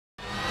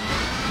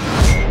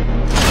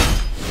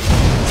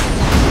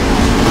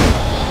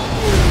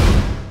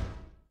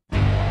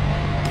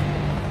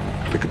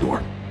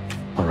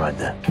inside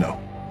there? No,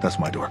 that's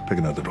my door. Pick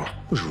another door.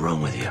 What's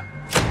wrong with you?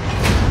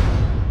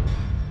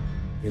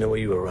 You know what?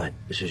 You were right.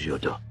 This is your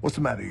door. What's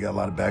the matter? You got a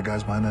lot of bad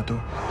guys behind that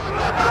door?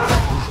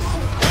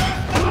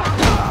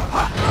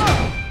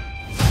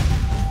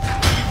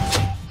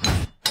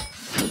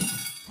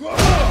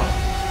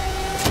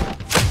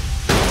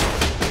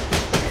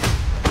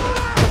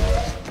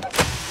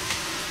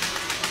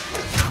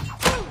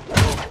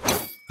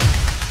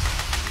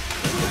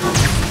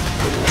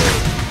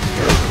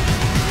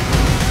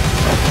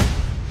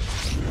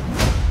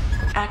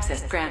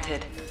 Access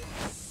granted.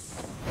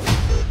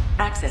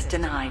 Access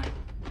denied.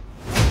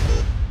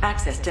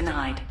 Access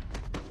denied.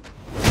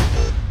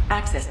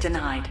 Access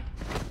denied.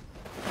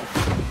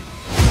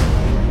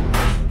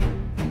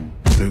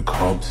 Luke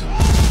Hobbs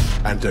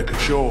and Deckard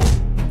Shaw.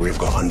 We've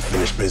got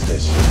unfinished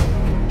business.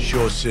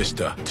 Shaw's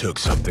sister took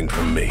something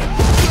from me.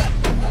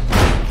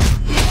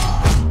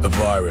 A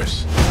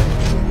virus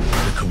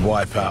that could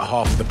wipe out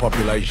half the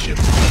population,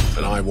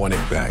 and I want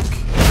it back.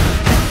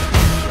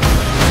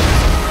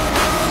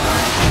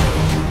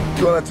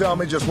 You want to tell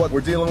me just what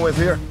we're dealing with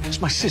here?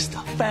 It's my sister.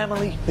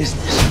 Family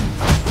business.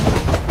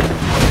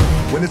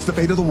 When it's the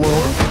fate of the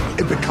world,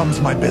 it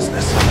becomes my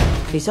business.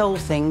 This whole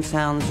thing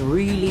sounds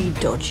really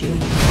dodgy.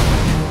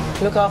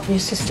 Look after your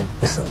sister.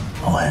 Listen,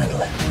 I'll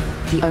handle it.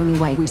 The only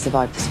way we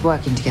survive is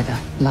working together,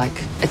 like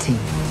a team.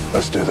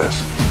 Let's do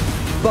this.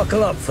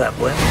 Buckle up,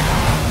 fatboy.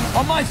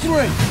 On my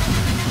 3.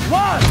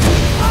 1!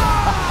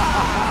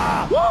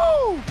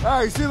 Woo!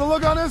 Hey, see the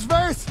look on his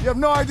face? You have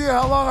no idea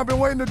how long I've been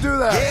waiting to do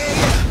that.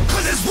 Yeah,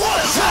 'cause it's war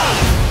time!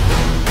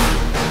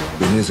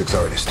 The music's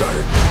already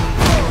started.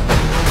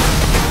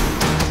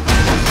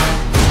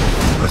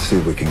 Let's see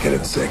if we can get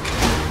in sync.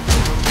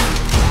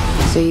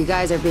 So you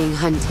guys are being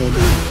hunted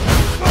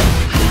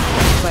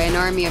by an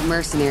army of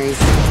mercenaries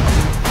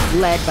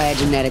led by a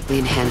genetically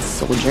enhanced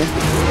soldier.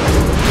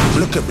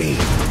 Look at me.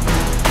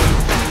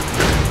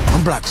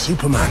 I'm Black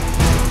Superman.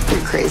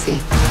 You're crazy.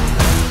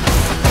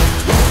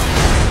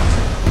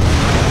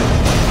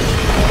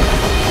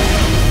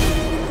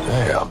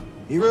 Damn.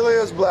 He really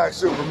is Black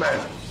Superman.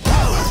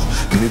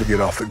 You need to get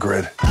off the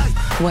grid.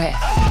 Where?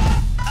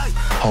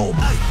 Home.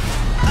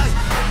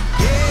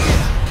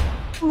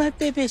 Let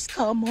babies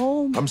come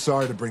home. I'm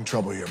sorry to bring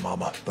trouble here,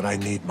 Mama, but I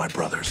need my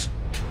brothers.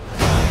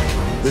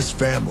 This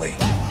family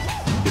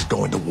is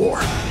going to war.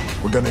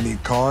 We're gonna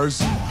need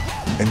cars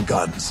and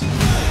guns.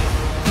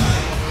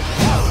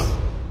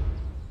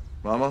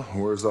 Mama,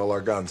 where's all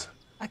our guns?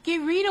 I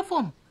get rid of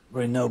them.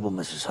 Very noble,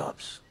 Mrs.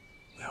 Hobbs.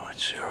 We're in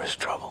serious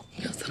trouble.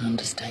 That's an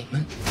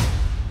understatement.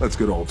 Let's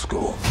get old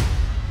school.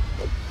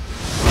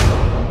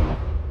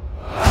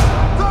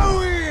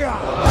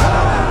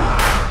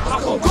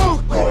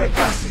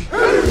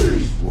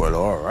 Well,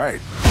 all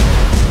right.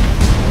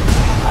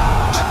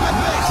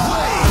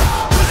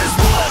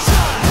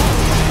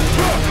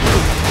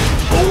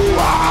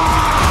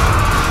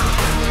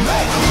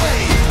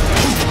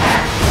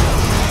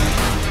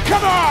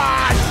 Come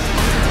on!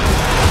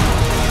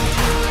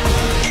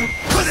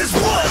 'Cause it's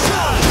war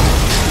time!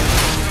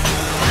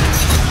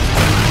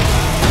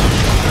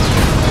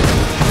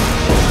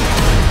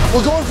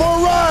 We're going for a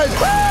ride!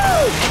 Woo!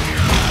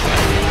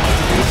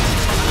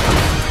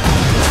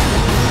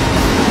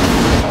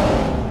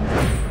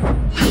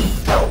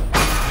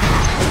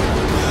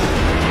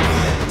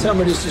 Tell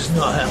me this is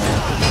not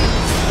happening.